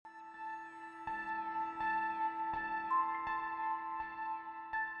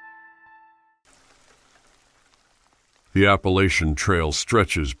The Appalachian Trail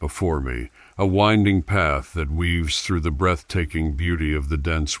stretches before me, a winding path that weaves through the breathtaking beauty of the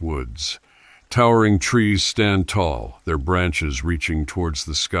dense woods. Towering trees stand tall, their branches reaching towards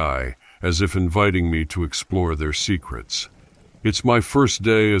the sky, as if inviting me to explore their secrets. It's my first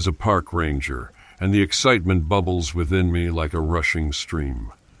day as a park ranger, and the excitement bubbles within me like a rushing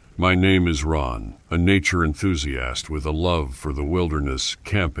stream. My name is Ron, a nature enthusiast with a love for the wilderness,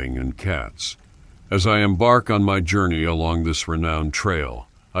 camping, and cats. As I embark on my journey along this renowned trail,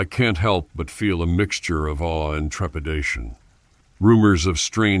 I can't help but feel a mixture of awe and trepidation. Rumors of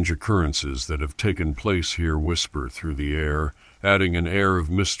strange occurrences that have taken place here whisper through the air, adding an air of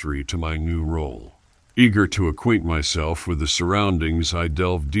mystery to my new role. Eager to acquaint myself with the surroundings, I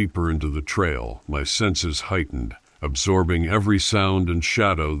delve deeper into the trail, my senses heightened, absorbing every sound and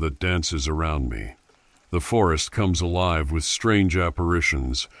shadow that dances around me. The forest comes alive with strange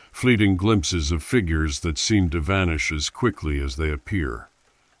apparitions, fleeting glimpses of figures that seem to vanish as quickly as they appear.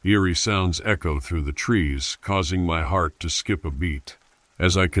 Eerie sounds echo through the trees, causing my heart to skip a beat.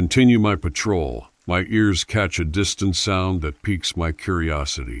 As I continue my patrol, my ears catch a distant sound that piques my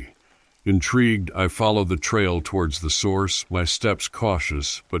curiosity. Intrigued, I follow the trail towards the source, my steps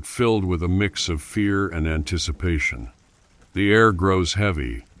cautious but filled with a mix of fear and anticipation. The air grows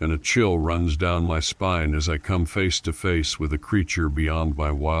heavy, and a chill runs down my spine as I come face to face with a creature beyond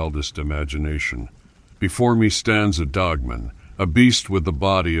my wildest imagination. Before me stands a dogman, a beast with the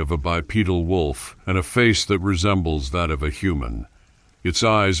body of a bipedal wolf and a face that resembles that of a human. Its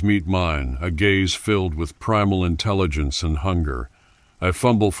eyes meet mine, a gaze filled with primal intelligence and hunger. I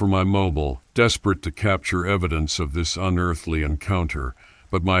fumble for my mobile, desperate to capture evidence of this unearthly encounter,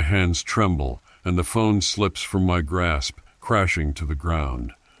 but my hands tremble, and the phone slips from my grasp, crashing to the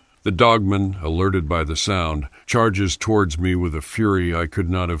ground. The dogman, alerted by the sound, charges towards me with a fury I could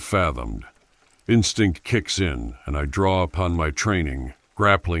not have fathomed. Instinct kicks in, and I draw upon my training,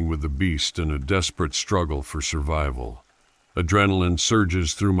 grappling with the beast in a desperate struggle for survival. Adrenaline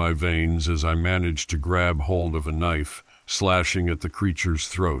surges through my veins as I manage to grab hold of a knife, slashing at the creature's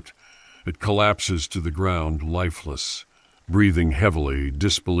throat. It collapses to the ground, lifeless. Breathing heavily,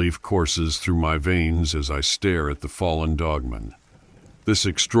 disbelief courses through my veins as I stare at the fallen dogman. This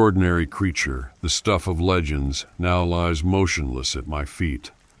extraordinary creature, the stuff of legends, now lies motionless at my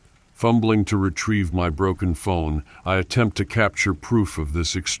feet. Fumbling to retrieve my broken phone, I attempt to capture proof of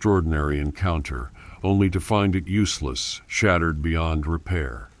this extraordinary encounter, only to find it useless, shattered beyond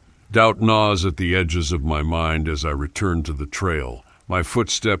repair. Doubt gnaws at the edges of my mind as I return to the trail, my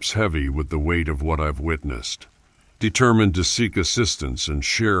footsteps heavy with the weight of what I've witnessed. Determined to seek assistance and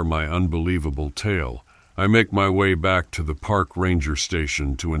share my unbelievable tale, I make my way back to the park ranger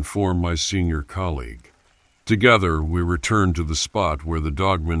station to inform my senior colleague. Together, we return to the spot where the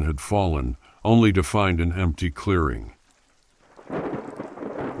dogman had fallen, only to find an empty clearing.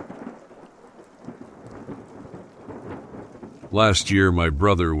 Last year, my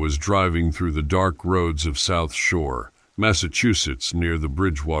brother was driving through the dark roads of South Shore, Massachusetts, near the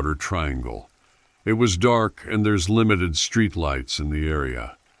Bridgewater Triangle. It was dark, and there's limited street lights in the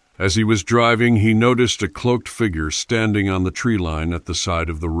area. As he was driving, he noticed a cloaked figure standing on the tree line at the side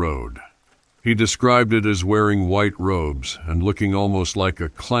of the road. He described it as wearing white robes and looking almost like a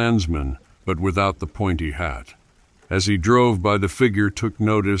Klansman, but without the pointy hat. As he drove by, the figure took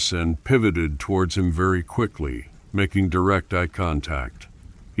notice and pivoted towards him very quickly, making direct eye contact.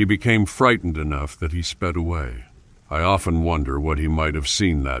 He became frightened enough that he sped away. I often wonder what he might have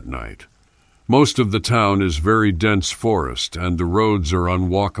seen that night. Most of the town is very dense forest, and the roads are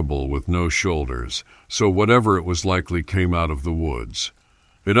unwalkable with no shoulders, so whatever it was likely came out of the woods.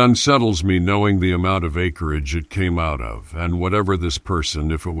 It unsettles me knowing the amount of acreage it came out of, and whatever this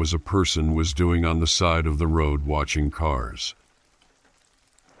person, if it was a person, was doing on the side of the road watching cars.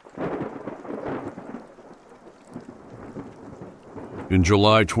 In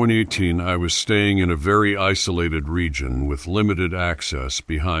July 2018, I was staying in a very isolated region with limited access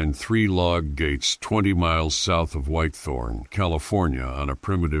behind 3 log gates 20 miles south of Whitethorn, California, on a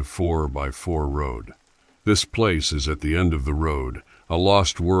primitive 4x4 road. This place is at the end of the road, a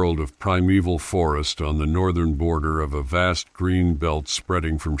lost world of primeval forest on the northern border of a vast green belt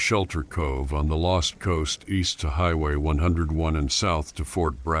spreading from Shelter Cove on the Lost Coast east to Highway 101 and south to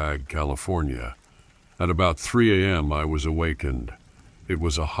Fort Bragg, California. At about 3 a.m. I was awakened. It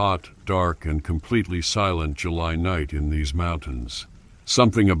was a hot, dark, and completely silent July night in these mountains.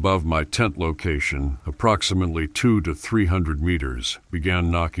 Something above my tent location, approximately 200 to 300 meters, began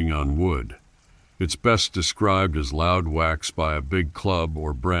knocking on wood. It's best described as loud whacks by a big club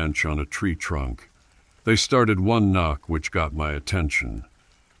or branch on a tree trunk. They started one knock which got my attention.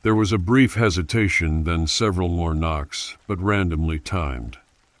 There was a brief hesitation, then several more knocks, but randomly timed.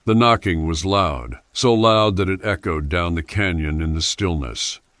 The knocking was loud, so loud that it echoed down the canyon in the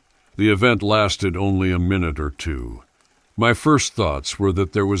stillness. The event lasted only a minute or two. My first thoughts were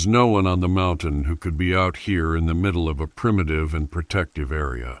that there was no one on the mountain who could be out here in the middle of a primitive and protective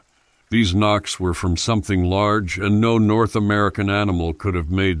area. These knocks were from something large, and no North American animal could have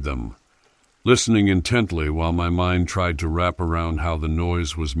made them. Listening intently while my mind tried to wrap around how the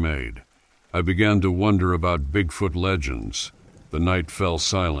noise was made, I began to wonder about Bigfoot legends. The night fell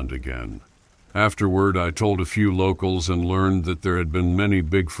silent again. Afterward, I told a few locals and learned that there had been many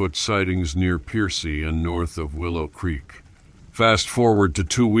Bigfoot sightings near Piercy and north of Willow Creek. Fast forward to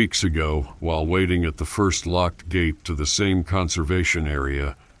 2 weeks ago, while waiting at the first locked gate to the same conservation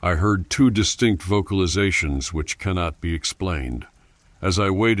area, I heard 2 distinct vocalizations which cannot be explained. As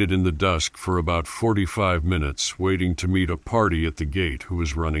I waited in the dusk for about 45 minutes, waiting to meet a party at the gate who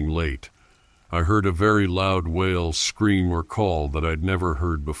was running late, I heard a very loud wail, scream, or call that I'd never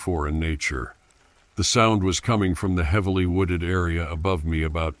heard before in nature. The sound was coming from the heavily wooded area above me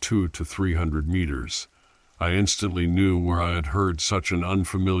about 200 to 300 meters. I instantly knew where I had heard such an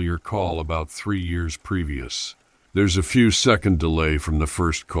unfamiliar call about 3 years previous. There's a few second delay from the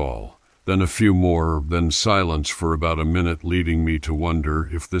first call, then a few more, then silence for about a minute, leading me to wonder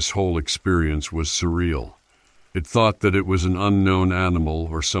if this whole experience was surreal. It thought that it was an unknown animal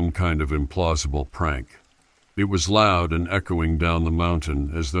or some kind of implausible prank. It was loud and echoing down the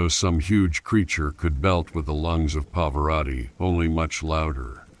mountain as though some huge creature could belt with the lungs of Pavarotti, only much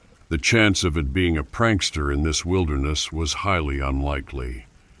louder. The chance of it being a prankster in this wilderness was highly unlikely.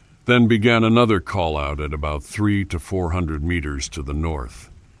 Then began another call-out at about 300 to 400 meters to the north.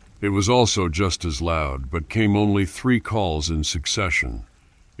 It was also just as loud, but came only 3 calls in succession.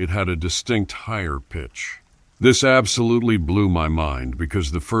 It had a distinct higher pitch. This absolutely blew my mind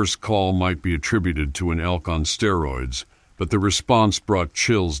because the first call might be attributed to an elk on steroids, but the response brought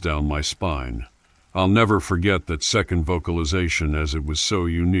chills down my spine. I'll never forget that second vocalization as it was so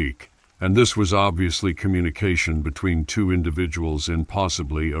unique, and this was obviously communication between 2 individuals in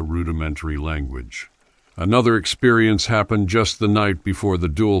possibly a rudimentary language. Another experience happened just the night before the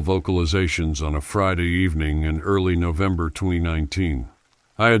dual vocalizations on a Friday evening in early November 2019.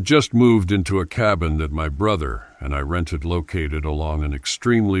 I had just moved into a cabin that my brother and I rented located along an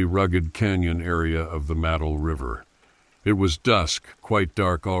extremely rugged canyon area of the Maddle River. It was dusk, quite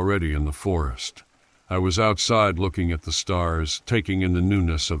dark already in the forest. I was outside looking at the stars, taking in the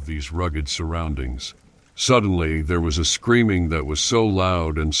newness of these rugged surroundings. Suddenly, there was a screaming that was so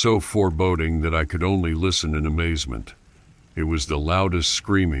loud and so foreboding that I could only listen in amazement. It was the loudest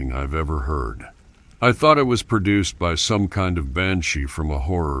screaming I've ever heard. I thought it was produced by some kind of banshee from a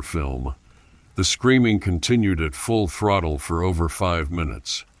horror film. The screaming continued at full throttle for over 5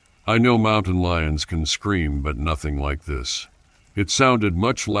 minutes. I know mountain lions can scream, but nothing like this. It sounded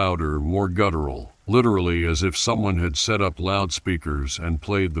much louder, more guttural, literally as if someone had set up loudspeakers and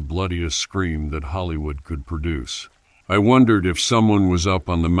played the bloodiest scream that Hollywood could produce. I wondered if someone was up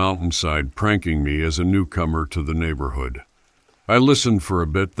on the mountainside pranking me as a newcomer to the neighborhood. I listened for a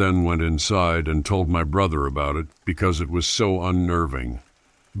bit, then went inside and told my brother about it because it was so unnerving.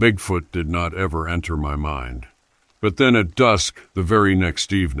 Bigfoot did not ever enter my mind. But then at dusk, the very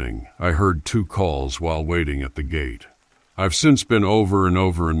next evening, I heard 2 calls while waiting at the gate. I've since been over and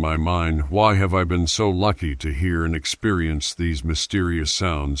over in my mind, why have I been so lucky to hear and experience these mysterious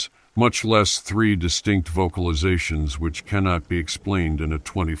sounds, much less 3 distinct vocalizations which cannot be explained in a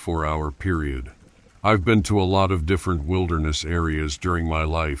 24-hour period. I've been to a lot of different wilderness areas during my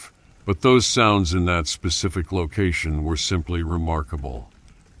life, but those sounds in that specific location were simply remarkable.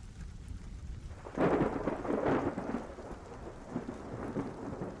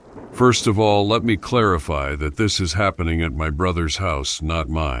 First of all, let me clarify that this is happening at my brother's house, not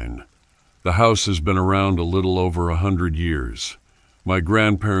mine. The house has been around a little over 100 years. My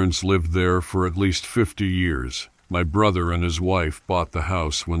grandparents lived there for at least 50 years. My brother and his wife bought the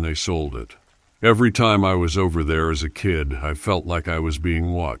house when they sold it. Every time I was over there as a kid, I felt like I was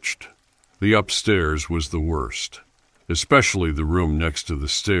being watched. The upstairs was the worst. Especially the room next to the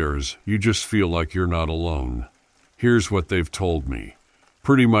stairs, you just feel like you're not alone. Here's what they've told me.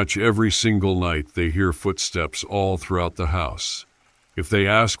 Pretty much every single night they hear footsteps all throughout the house. If they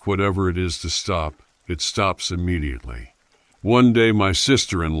ask whatever it is to stop, it stops immediately. One day my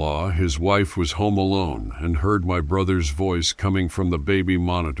sister-in-law, his wife, was home alone and heard my brother's voice coming from the baby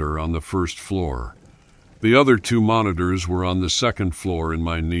monitor on the first floor. The other 2 monitors were on the second floor in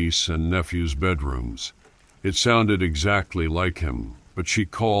my niece and nephew's bedrooms. It sounded exactly like him, but she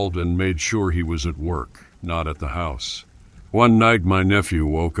called and made sure he was at work, not at the house. One night my nephew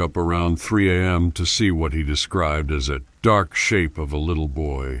woke up around 3 a.m. to see what he described as a dark shape of a little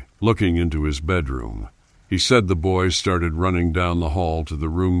boy looking into his bedroom. He said the boy started running down the hall to the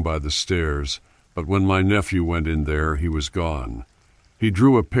room by the stairs, but when my nephew went in there, he was gone. He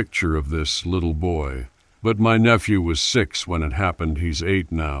drew a picture of this little boy, but my nephew was 6 when it happened. He's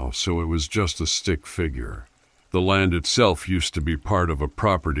 8 now, so it was just a stick figure. The land itself used to be part of a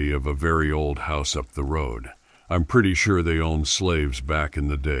property of a very old house up the road. I'm pretty sure they owned slaves back in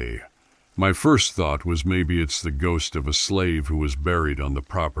the day. My first thought was maybe it's the ghost of a slave who was buried on the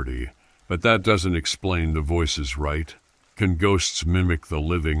property, but that doesn't explain the voices, right? Can ghosts mimic the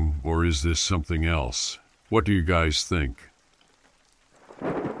living, or is this something else? What do you guys think?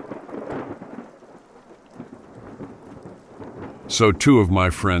 So 2 of my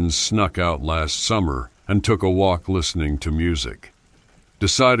friends snuck out last summer and took a walk listening to music.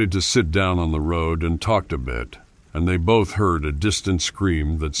 Decided to sit down on the road and talked a bit, and they both heard a distant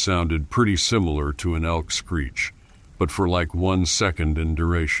scream that sounded pretty similar to an elk screech, but for like 1 second in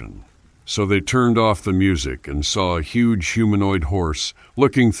duration. So they turned off the music and saw a huge humanoid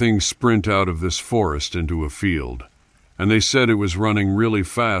horse-looking thing sprint out of this forest into a field, and they said it was running really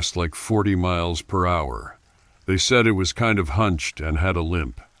fast, like 40 miles per hour. They said it was kind of hunched and had a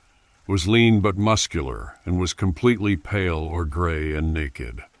limp, was lean but muscular, and was completely pale or gray and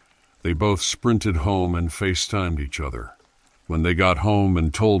naked. They both sprinted home and FaceTimed each other. When they got home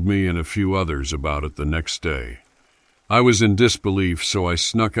and told me and a few others about it the next day, I was in disbelief, so I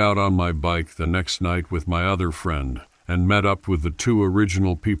snuck out on my bike the next night with my other friend and met up with the 2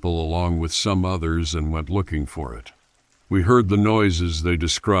 original people along with some others and went looking for it. We heard the noises they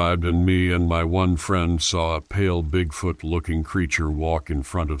described, and me and my one friend saw a pale Bigfoot-looking creature walk in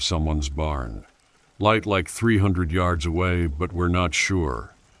front of someone's barn. Light like 300 yards away, but we're not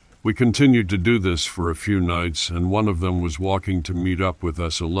sure. We continued to do this for a few nights, and one of them was walking to meet up with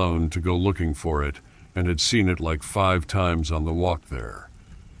us alone to go looking for it, and had seen it like 5 times on the walk there,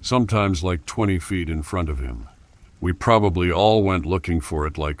 sometimes like 20 feet in front of him. We probably all went looking for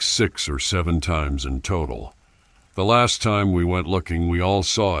it like 6 or 7 times in total. The last time we went looking, we all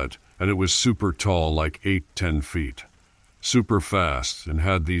saw it, and it was super tall, like 8-10 feet. Super fast, and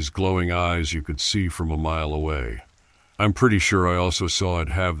had these glowing eyes you could see from a mile away. I'm pretty sure I also saw it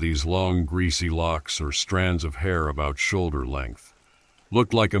have these long, greasy locks or strands of hair about shoulder length.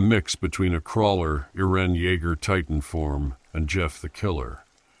 Looked like a mix between a crawler, Eren Yeager Titan form, and Jeff the Killer.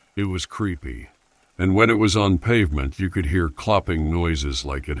 It was creepy. And when it was on pavement, you could hear clopping noises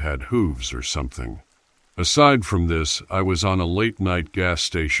like it had hooves or something. Aside from this, I was on a late-night gas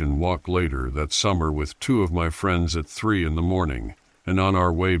station walk later that summer with 2 of my friends at 3 in the morning, and on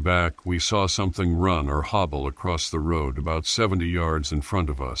our way back we saw something run or hobble across the road about 70 yards in front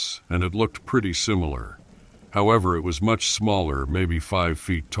of us, and it looked pretty similar. However, it was much smaller, maybe 5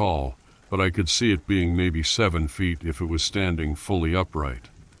 feet tall, but I could see it being maybe 7 feet if it was standing fully upright.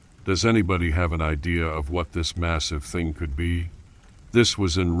 Does anybody have an idea of what this massive thing could be? This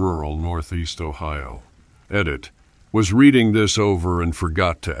was in rural Northeast Ohio. Edit. Was reading this over and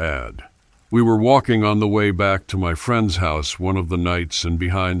forgot to add. We were walking on the way back to my friend's house one of the nights, and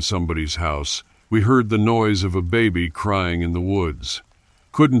behind somebody's house, we heard the noise of a baby crying in the woods.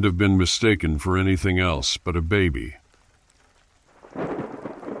 Couldn't have been mistaken for anything else but a baby.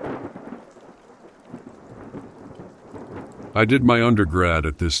 I did my undergrad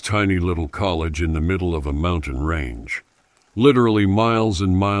at this tiny little college in the middle of a mountain range. Literally miles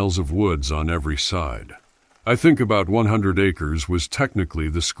and miles of woods on every side. I think about 100 acres was technically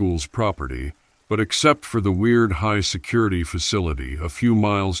the school's property, but except for the weird high-security facility a few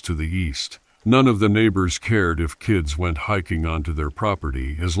miles to the east, none of the neighbors cared if kids went hiking onto their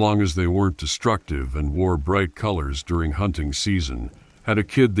property as long as they weren't destructive and wore bright colors during hunting season. Had a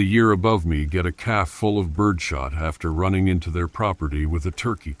kid the year above me get a calf full of birdshot after running into their property with a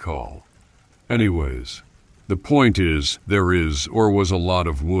turkey call. Anyways, the point is, there is or was a lot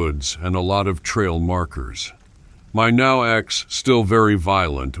of woods and a lot of trail markers. My now ex, still very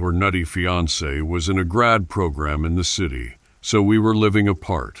violent or nutty fiancé, was in a grad program in the city, so we were living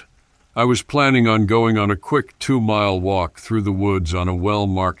apart. I was planning on going on a quick 2-mile walk through the woods on a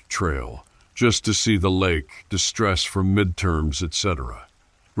well-marked trail, just to see the lake, distress from midterms, etc.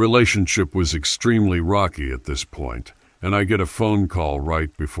 Relationship was extremely rocky at this point, and I get a phone call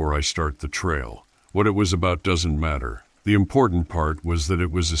right before I start the trail. What it was about doesn't matter. The important part was that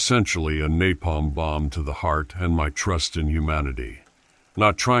it was essentially a napalm bomb to the heart and my trust in humanity.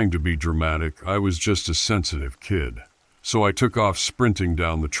 Not trying to be dramatic, I was just a sensitive kid. So I took off sprinting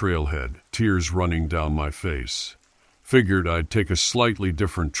down the trailhead, tears running down my face. Figured I'd take a slightly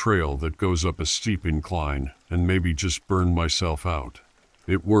different trail that goes up a steep incline and maybe just burn myself out.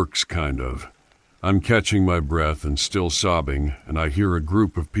 It works, kind of. I'm catching my breath and still sobbing, and I hear a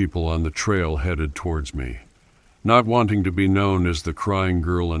group of people on the trail headed towards me. Not wanting to be known as the crying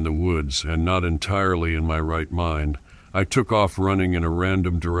girl in the woods and not entirely in my right mind, I took off running in a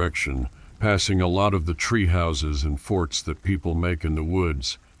random direction, passing a lot of the tree houses and forts that people make in the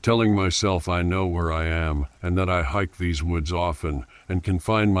woods, telling myself I know where I am and that I hike these woods often and can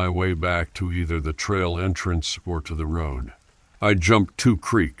find my way back to either the trail entrance or to the road. I jumped 2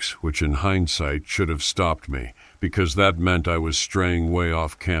 creeks, which in hindsight should have stopped me, because that meant I was straying way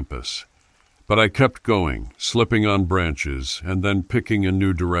off campus. But I kept going, slipping on branches, and then picking a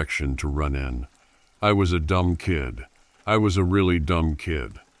new direction to run in. I was a dumb kid. I was a really dumb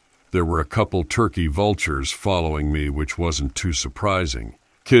kid. There were a couple turkey vultures following me, which wasn't too surprising.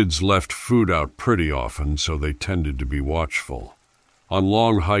 Kids left food out pretty often, so they tended to be watchful. On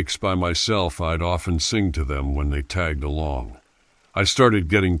long hikes by myself, I'd often sing to them when they tagged along. I started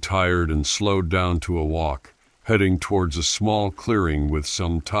getting tired and slowed down to a walk, heading towards a small clearing with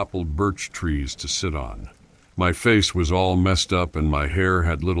some toppled birch trees to sit on. My face was all messed up and my hair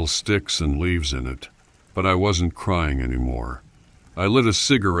had little sticks and leaves in it, but I wasn't crying anymore. I lit a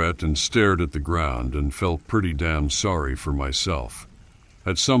cigarette and stared at the ground and felt pretty damn sorry for myself.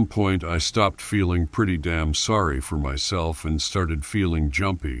 At some point, I stopped feeling pretty damn sorry for myself and started feeling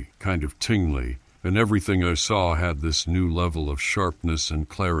jumpy, kind of tingly, and everything I saw had this new level of sharpness and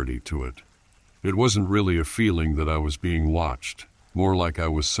clarity to it. It wasn't really a feeling that I was being watched, more like I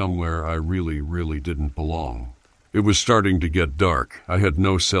was somewhere I really didn't belong. It was starting to get dark. I had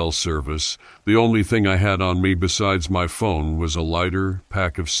no cell service. The only thing I had on me besides my phone was a lighter,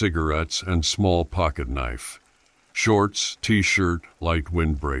 pack of cigarettes, and small pocket knife. Shorts, t-shirt, light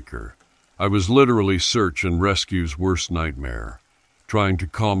windbreaker. I was literally search and rescue's worst nightmare. Trying to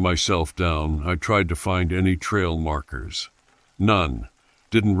calm myself down, I tried to find any trail markers. None.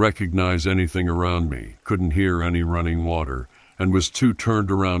 Didn't recognize anything around me, couldn't hear any running water, and was too turned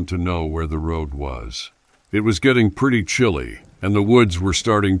around to know where the road was. It was getting pretty chilly, and the woods were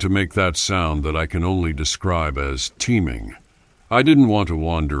starting to make that sound that I can only describe as teeming. I didn't want to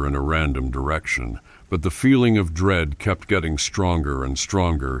wander in a random direction, but the feeling of dread kept getting stronger and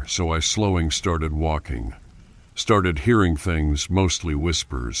stronger, so I started walking. Started hearing things, mostly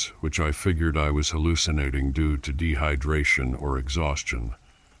whispers, which I figured I was hallucinating due to dehydration or exhaustion.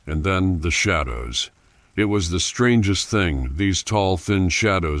 And then the shadows. It was the strangest thing, these tall, thin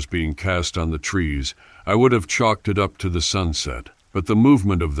shadows being cast on the trees. I would have chalked it up to the sunset, but the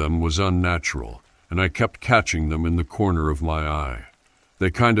movement of them was unnatural, and I kept catching them in the corner of my eye.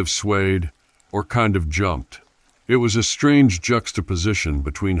 They kind of swayed, or kind of jumped. It was a strange juxtaposition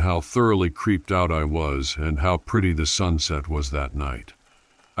between how thoroughly creeped out I was and how pretty the sunset was that night.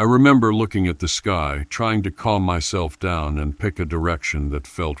 I remember looking at the sky, trying to calm myself down and pick a direction that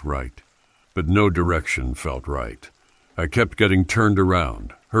felt right. But no direction felt right. I kept getting turned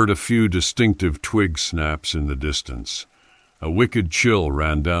around, heard a few distinctive twig snaps in the distance. A wicked chill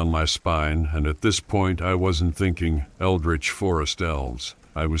ran down my spine, and at this point I wasn't thinking eldritch forest elves.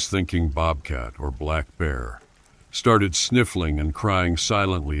 I was thinking bobcat or black bear. Started sniffling and crying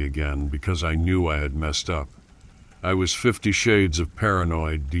silently again because I knew I had messed up. I was 50 shades of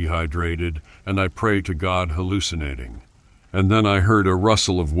paranoid, dehydrated, and I pray to God hallucinating. And then I heard a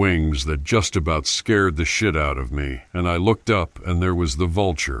rustle of wings that just about scared the shit out of me, and I looked up and there was the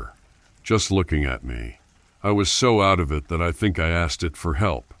vulture, just looking at me. I was so out of it that I think I asked it for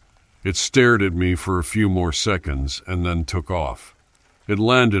help. It stared at me for a few more seconds and then took off. It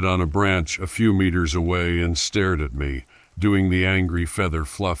landed on a branch a few meters away and stared at me, doing the angry feather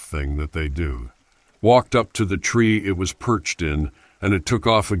fluff thing that they do. Walked up to the tree it was perched in, and it took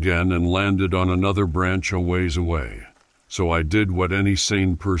off again and landed on another branch a ways away. So I did what any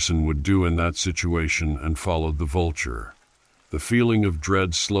sane person would do in that situation and followed the vulture. The feeling of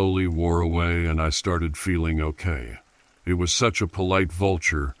dread slowly wore away and I started feeling okay. It was such a polite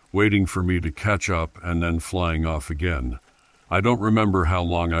vulture, waiting for me to catch up and then flying off again. I don't remember how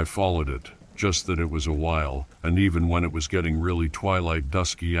long I followed it, just that it was a while, and even when it was getting really twilight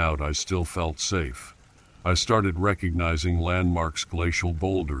dusky out, I still felt safe. I started recognizing landmarks, glacial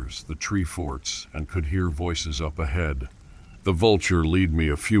boulders, the tree forts, and could hear voices up ahead. The vulture led me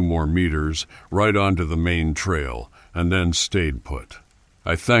a few more meters, right onto the main trail, and then stayed put.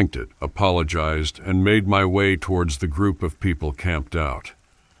 I thanked it, apologized, and made my way towards the group of people camped out.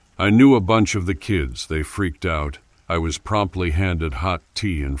 I knew a bunch of the kids. They freaked out. I was promptly handed hot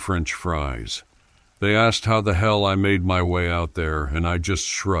tea and French fries. They asked how the hell I made my way out there, and I just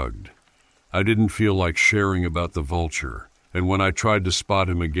shrugged. I didn't feel like sharing about the vulture, and when I tried to spot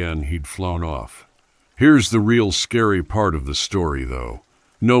him again, he'd flown off. Here's the real scary part of the story, though.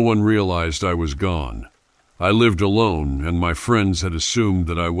 No one realized I was gone. I lived alone, and my friends had assumed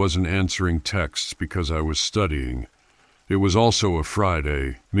that I wasn't answering texts because I was studying. It was also a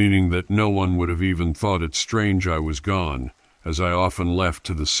Friday, meaning that no one would have even thought it strange I was gone, as I often left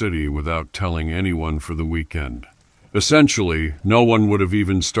to the city without telling anyone for the weekend. Essentially, no one would have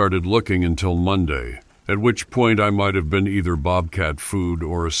even started looking until Monday, at which point I might have been either bobcat food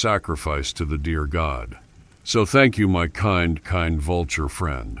or a sacrifice to the dear God. So thank you, my kind vulture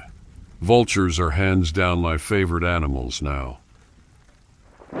friend. Vultures are hands down my favorite animals now.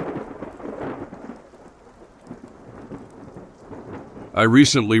 I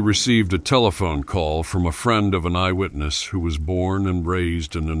recently received a telephone call from a friend of an eyewitness who was born and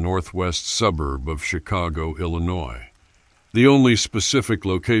raised in the northwest suburb of Chicago, Illinois. The only specific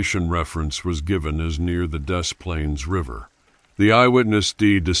location reference was given as near the Des Plaines River. The eyewitness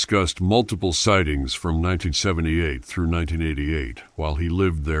D discussed multiple sightings from 1978 through 1988 while he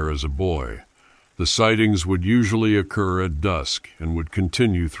lived there as a boy. The sightings would usually occur at dusk and would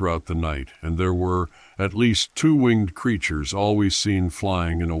continue throughout the night, and there were at least 2 winged creatures always seen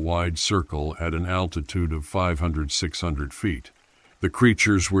flying in a wide circle at an altitude of 500-600 feet. The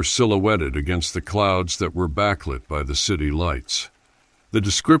creatures were silhouetted against the clouds that were backlit by the city lights. The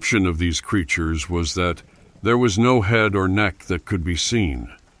description of these creatures was that there was no head or neck that could be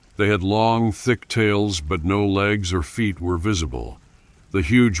seen. They had long, thick tails, but no legs or feet were visible. The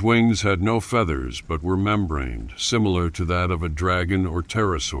huge wings had no feathers, but were membraned, similar to that of a dragon or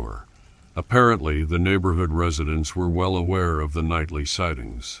pterosaur. Apparently, the neighborhood residents were well aware of the nightly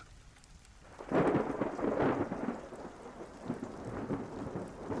sightings.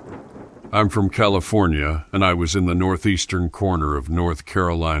 I'm from California, and I was in the northeastern corner of North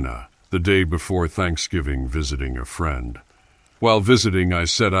Carolina the day before Thanksgiving visiting a friend. While visiting, I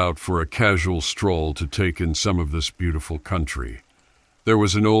set out for a casual stroll to take in some of this beautiful country. There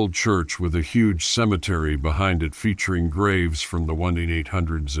was an old church with a huge cemetery behind it featuring graves from the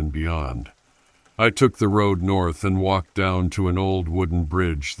 1800s and beyond. I took the road north and walked down to an old wooden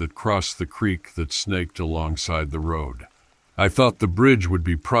bridge that crossed the creek that snaked alongside the road. I thought the bridge would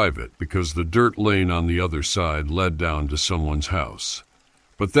be private because the dirt lane on the other side led down to someone's house.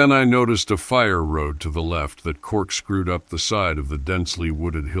 But then I noticed a fire road to the left that corkscrewed up the side of the densely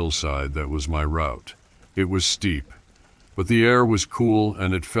wooded hillside that was my route. It was steep, but the air was cool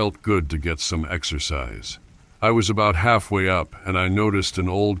and it felt good to get some exercise. I was about halfway up and I noticed an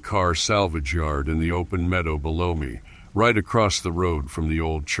old car salvage yard in the open meadow below me, right across the road from the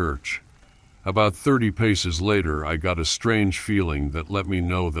old church. About 30 paces later, I got a strange feeling that let me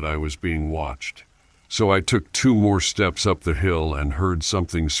know that I was being watched. So I took 2 more steps up the hill and heard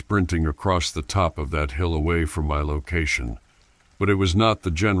something sprinting across the top of that hill away from my location. But it was not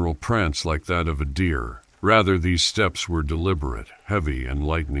the general prance like that of a deer. Rather, these steps were deliberate, heavy, and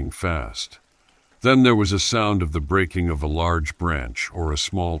lightning fast. Then there was a sound of the breaking of a large branch or a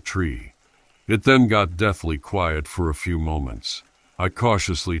small tree. It then got deathly quiet for a few moments. I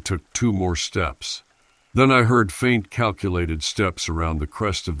cautiously took 2 more steps. Then I heard faint calculated steps around the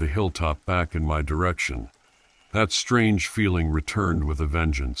crest of the hilltop back in my direction. That strange feeling returned with a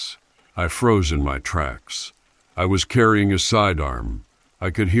vengeance. I froze in my tracks. I was carrying a sidearm. I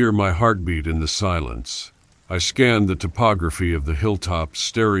could hear my heartbeat in the silence. I scanned the topography of the hilltop,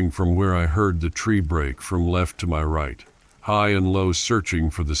 staring from where I heard the tree break from left to my right, high and low, searching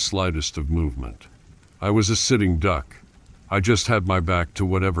for the slightest of movement. I was a sitting duck. I just had my back to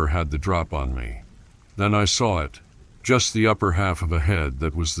whatever had the drop on me. Then I saw it, just the upper half of a head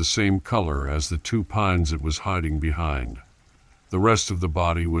that was the same color as the 2 pines it was hiding behind. The rest of the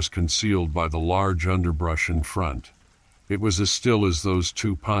body was concealed by the large underbrush in front. It was as still as those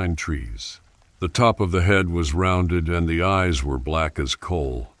 2 pine trees. The top of the head was rounded and the eyes were black as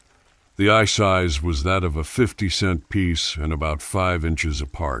coal. The eye size was that of a 50-cent piece and about 5 inches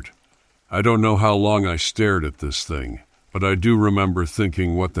apart. I don't know how long I stared at this thing, but I do remember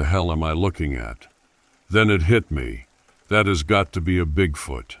thinking, what the hell am I looking at? Then it hit me. That has got to be a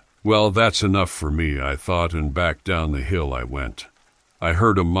Bigfoot. Well, that's enough for me, I thought, and back down the hill I went. I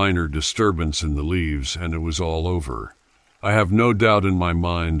heard a minor disturbance in the leaves, and it was all over. I have no doubt in my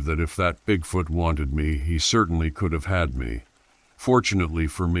mind that if that Bigfoot wanted me, he certainly could have had me. Fortunately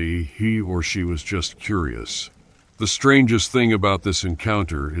for me, he or she was just curious. The strangest thing about this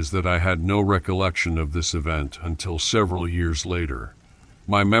encounter is that I had no recollection of this event until several years later.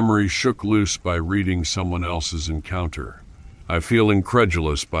 My memory shook loose by reading someone else's encounter. I feel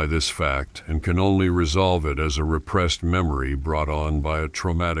incredulous by this fact and can only resolve it as a repressed memory brought on by a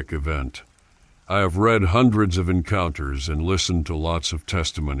traumatic event. I have read hundreds of encounters and listened to lots of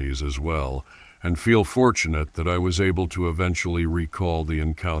testimonies as well, and feel fortunate that I was able to eventually recall the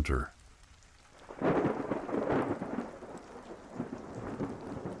encounter.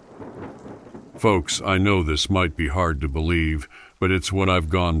 Folks, I know this might be hard to believe, but it's what I've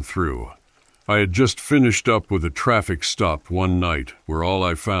gone through. I had just finished up with a traffic stop one night where all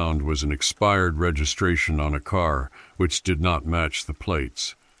I found was an expired registration on a car which did not match the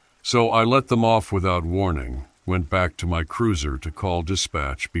plates. So I let them off without warning, went back to my cruiser to call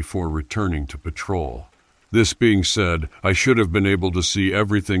dispatch before returning to patrol. This being said, I should have been able to see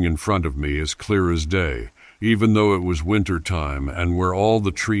everything in front of me as clear as day, even though it was winter time and where all the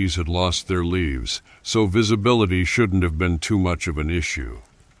trees had lost their leaves, so visibility shouldn't have been too much of an issue.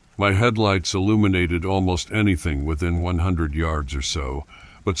 My headlights illuminated almost anything within 100 yards or so,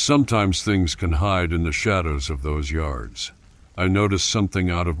 but sometimes things can hide in the shadows of those yards. I noticed something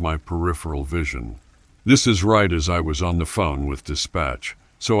out of my peripheral vision. This is right as I was on the phone with dispatch,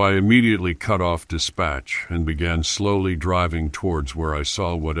 so I immediately cut off dispatch and began slowly driving towards where I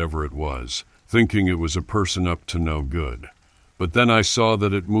saw whatever it was, thinking it was a person up to no good. But then I saw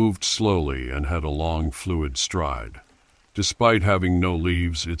that it moved slowly and had a long, fluid stride. Despite having no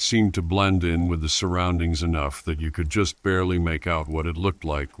leaves, it seemed to blend in with the surroundings enough that you could just barely make out what it looked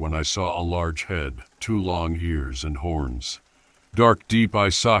like when I saw a large head, 2 long ears and horns. Dark, deep eye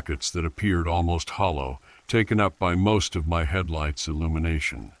sockets that appeared almost hollow, taken up by most of my headlights'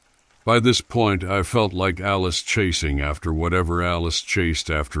 illumination. By this point, I felt like Alice chasing after whatever Alice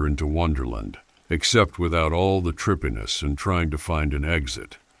chased after into Wonderland, except without all the trippiness and trying to find an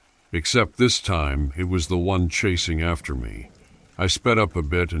exit. Except this time, it was the one chasing after me. I sped up a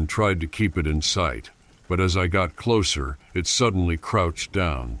bit and tried to keep it in sight, but as I got closer, it suddenly crouched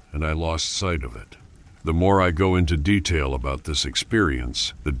down, and I lost sight of it. The more I go into detail about this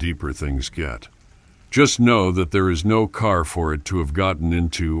experience, the deeper things get. Just know that there is no car for it to have gotten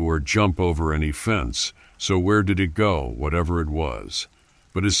into or jump over any fence, so where did it go, whatever it was?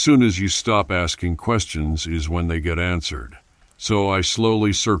 But as soon as you stop asking questions is when they get answered. So I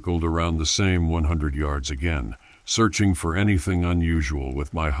slowly circled around the same 100 yards again, searching for anything unusual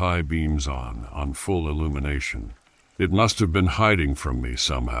with my high beams on full illumination. It must have been hiding from me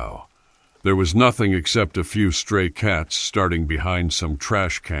somehow. There was nothing except a few stray cats starting behind some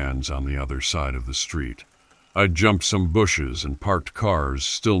trash cans on the other side of the street. I'd jumped some bushes and parked cars,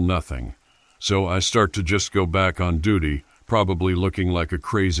 still nothing. So I start to just go back on duty, probably looking like a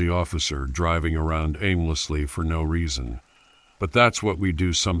crazy officer driving around aimlessly for no reason. But that's what we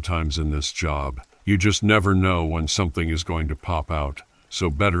do sometimes in this job. You just never know when something is going to pop out,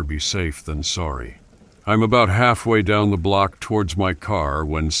 so better be safe than sorry. I'm about halfway down the block towards my car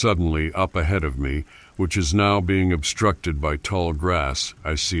when suddenly, up ahead of me, which is now being obstructed by tall grass,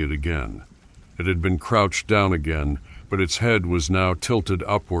 I see it again. It had been crouched down again, but its head was now tilted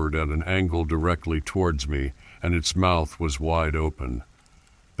upward at an angle directly towards me, and its mouth was wide open.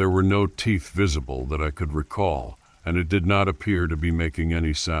 There were no teeth visible that I could recall, and it did not appear to be making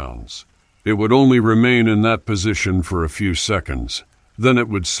any sounds. It would only remain in that position for a few seconds. Then it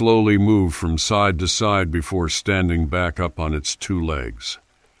would slowly move from side to side before standing back up on its 2 legs.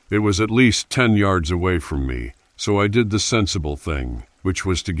 It was at least 10 yards away from me, so I did the sensible thing, which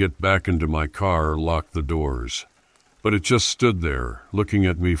was to get back into my car, lock the doors. But it just stood there, looking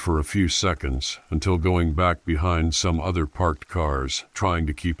at me for a few seconds, until going back behind some other parked cars, trying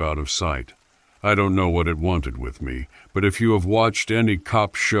to keep out of sight. I don't know what it wanted with me, but if you have watched any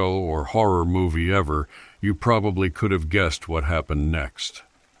cop show or horror movie ever, you probably could have guessed what happened next.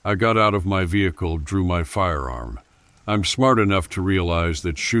 I got out of my vehicle, drew my firearm. I'm smart enough to realize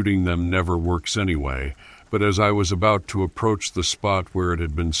that shooting them never works anyway, but as I was about to approach the spot where it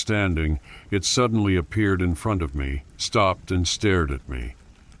had been standing, it suddenly appeared in front of me, stopped and stared at me.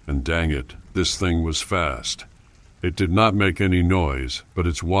 And dang it, this thing was fast. It did not make any noise, but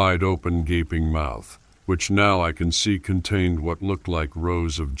its wide-open, gaping mouth, which now I can see contained what looked like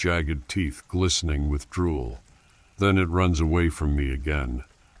rows of jagged teeth glistening with drool. Then it runs away from me again.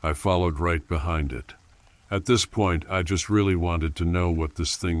 I followed right behind it. At this point, I just really wanted to know what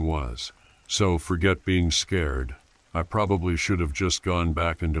this thing was. So forget being scared. I probably should have just gone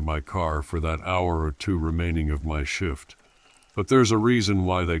back into my car for that hour or 2 remaining of my shift. But there's a reason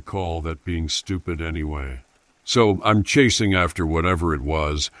why they call that being stupid anyway. So I'm chasing after whatever it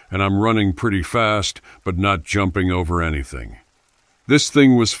was, and I'm running pretty fast, but not jumping over anything. This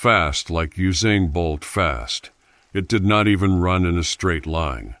thing was fast, like Usain Bolt fast. It did not even run in a straight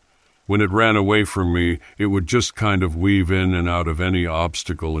line. When it ran away from me, it would just kind of weave in and out of any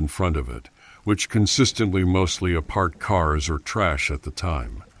obstacle in front of it, which consistently mostly parked cars or trash at the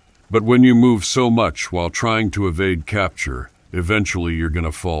time. But when you move so much while trying to evade capture, eventually you're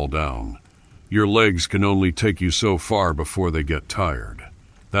gonna fall down. Your legs can only take you so far before they get tired.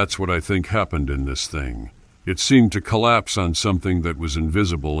 That's what I think happened in this thing. It seemed to collapse on something that was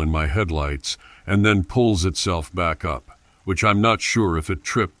invisible in my headlights and then pulls itself back up, which I'm not sure if it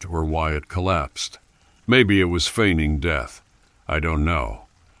tripped or why it collapsed. Maybe it was feigning death. I don't know.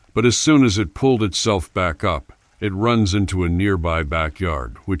 But as soon as it pulled itself back up, it runs into a nearby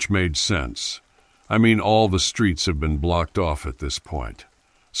backyard, which made sense. I mean, all the streets have been blocked off at this point.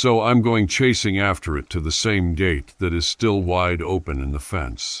 So I'm going chasing after it to the same gate that is still wide open in the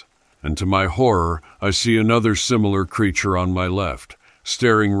fence. And to my horror, I see another similar creature on my left,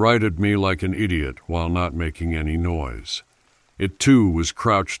 staring right at me like an idiot while not making any noise. It too was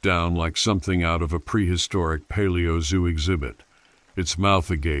crouched down like something out of a prehistoric Paleo-zoo exhibit. Its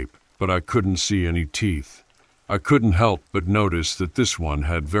mouth agape, but I couldn't see any teeth. I couldn't help but notice that this one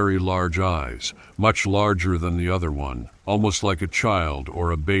had very large eyes, much larger than the other one, almost like a child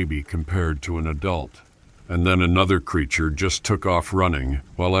or a baby compared to an adult. And then another creature just took off running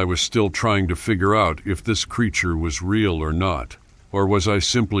while I was still trying to figure out if this creature was real or not, or was I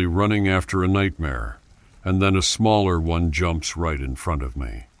simply running after a nightmare? And then a smaller one jumps right in front of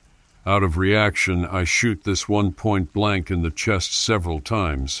me. Out of reaction, I shoot this one point blank in the chest several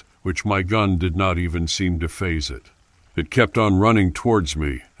times, which my gun did not even seem to faze it. It kept on running towards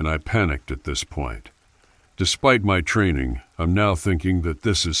me, and I panicked at this point. Despite my training, I'm now thinking that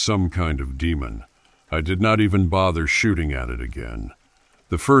this is some kind of demon. I did not even bother shooting at it again.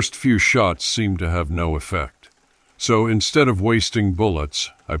 The first few shots seemed to have no effect. So instead of wasting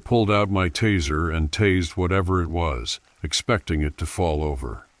bullets, I pulled out my taser and tased whatever it was, expecting it to fall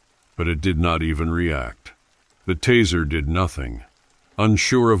over. But it did not even react. The taser did nothing.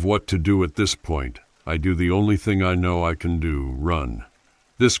 Unsure of what to do at this point, I do the only thing I know I can do, run.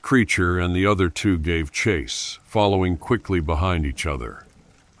 This creature and the other two gave chase, following quickly behind each other.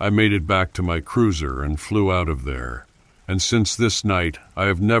 I made it back to my cruiser and flew out of there, and since this night I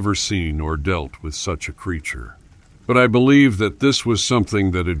have never seen or dealt with such a creature. But I believe that this was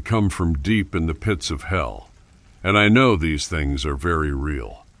something that had come from deep in the pits of hell, and I know these things are very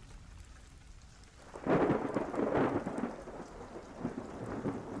real.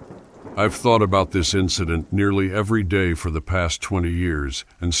 I've thought about this incident nearly every day for the past 20 years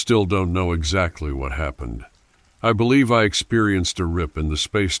and still don't know exactly what happened. I believe I experienced a rip in the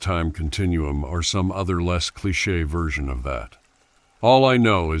space-time continuum or some other less cliché version of that. All I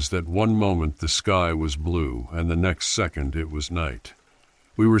know is that one moment the sky was blue and the next second it was night.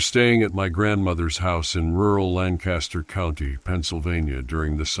 We were staying at my grandmother's house in rural Lancaster County, Pennsylvania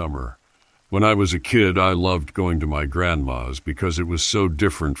during the summer. When I was a kid, I loved going to my grandma's because it was so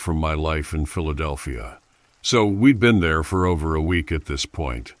different from my life in Philadelphia. So we'd been there for over a week at this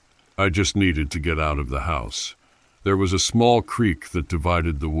point. I just needed to get out of the house. There was a small creek that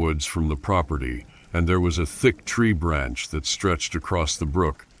divided the woods from the property, and there was a thick tree branch that stretched across the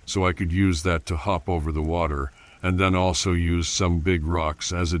brook, so I could use that to hop over the water, and then also use some big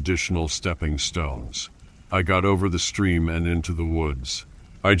rocks as additional stepping stones. I got over the stream and into the woods.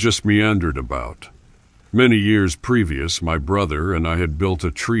 I just meandered about. Many years previous, my brother and I had built a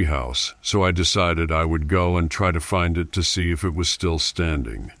tree house, so I decided I would go and try to find it to see if it was still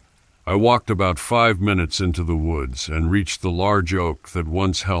standing. I walked about 5 minutes into the woods and reached the large oak that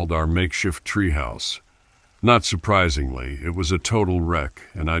once held our makeshift tree house. Not surprisingly, it was a total wreck,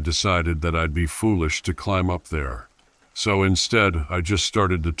 and I decided that I'd be foolish to climb up there. So instead, I just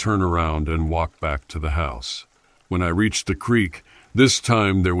started to turn around and walk back to the house. When I reached the creek, this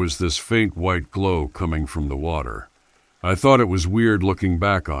time there was this faint white glow coming from the water. I thought it was weird looking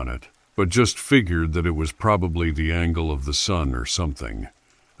back on it, but just figured that it was probably the angle of the sun or something.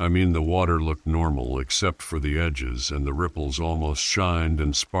 I mean, the water looked normal except for the edges, and the ripples almost shined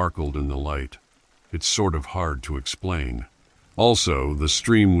and sparkled in the light. It's sort of hard to explain. Also, the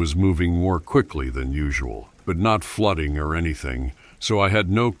stream was moving more quickly than usual, but not flooding or anything, so I had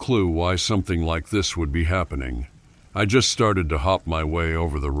no clue why something like this would be happening. I just started to hop my way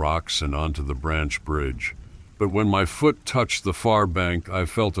over the rocks and onto the branch bridge. But when my foot touched the far bank, I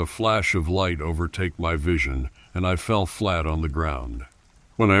felt a flash of light overtake my vision, and I fell flat on the ground.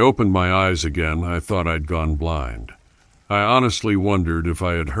 When I opened my eyes again, I thought I'd gone blind. I honestly wondered if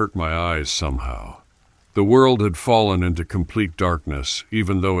I had hurt my eyes somehow. The world had fallen into complete darkness,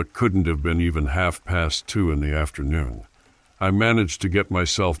 even though it couldn't have been even 2:30 in the afternoon. I managed to get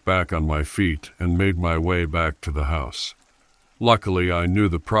myself back on my feet and made my way back to the house. Luckily, I knew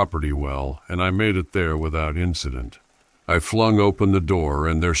the property well, and I made it there without incident. I flung open the door,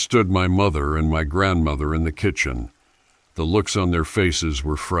 and there stood my mother and my grandmother in the kitchen. The looks on their faces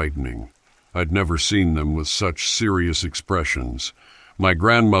were frightening. I'd never seen them with such serious expressions. My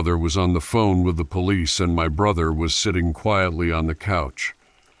grandmother was on the phone with the police, and my brother was sitting quietly on the couch.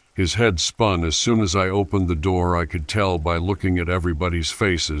 His head spun as soon as I opened the door. I could tell by looking at everybody's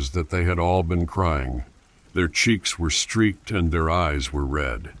faces that they had all been crying. Their cheeks were streaked and their eyes were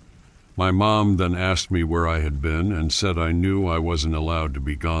red. My mom then asked me where I had been and said I knew I wasn't allowed to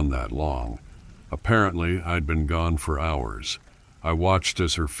be gone that long. Apparently, I'd been gone for hours. I watched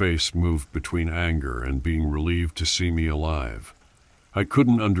as her face moved between anger and being relieved to see me alive. I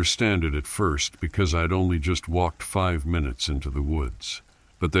couldn't understand it at first because I'd only just walked 5 minutes into the woods.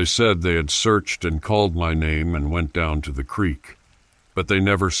 But they said they had searched and called my name and went down to the creek. But they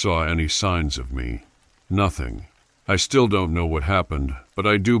never saw any signs of me. Nothing. I still don't know what happened, but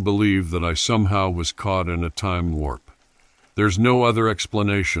I do believe that I somehow was caught in a time warp. There's no other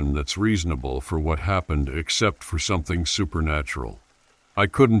explanation that's reasonable for what happened except for something supernatural. I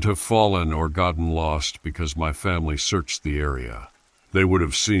couldn't have fallen or gotten lost because my family searched the area. They would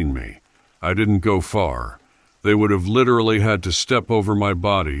have seen me. I didn't go far. They would have literally had to step over my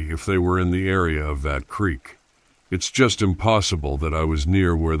body if they were in the area of that creek. It's just impossible that I was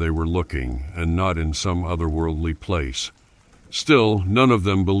near where they were looking and not in some otherworldly place. Still, none of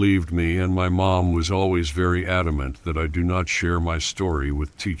them believed me, and my mom was always very adamant that I do not share my story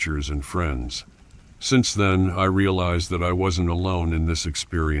with teachers and friends. Since then, I realized that I wasn't alone in this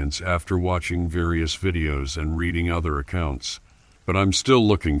experience after watching various videos and reading other accounts. But I'm still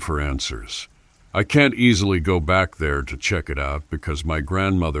looking for answers. I can't easily go back there to check it out because my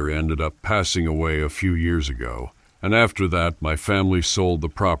grandmother ended up passing away a few years ago, and after that my family sold the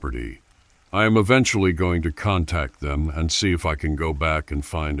property. I am eventually going to contact them and see if I can go back and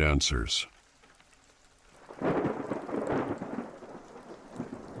find answers.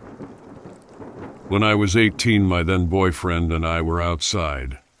 When I was 18, my then boyfriend and I were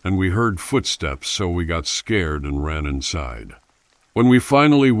outside, and we heard footsteps, so we got scared and ran inside. When we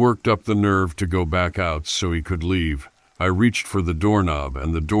finally worked up the nerve to go back out so he could leave, I reached for the doorknob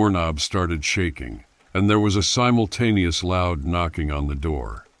and the doorknob started shaking, and there was a simultaneous loud knocking on the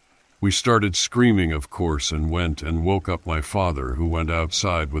door. We started screaming, of course, and went and woke up my father, who went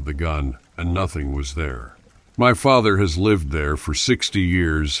outside with the gun, and nothing was there. My father has lived there for 60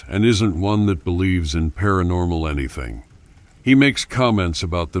 years and isn't one that believes in paranormal anything. He makes comments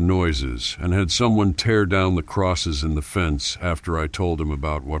about the noises and had someone tear down the crosses in the fence after I told him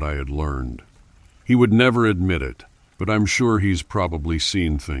about what I had learned. He would never admit it, but I'm sure he's probably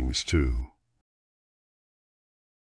seen things too.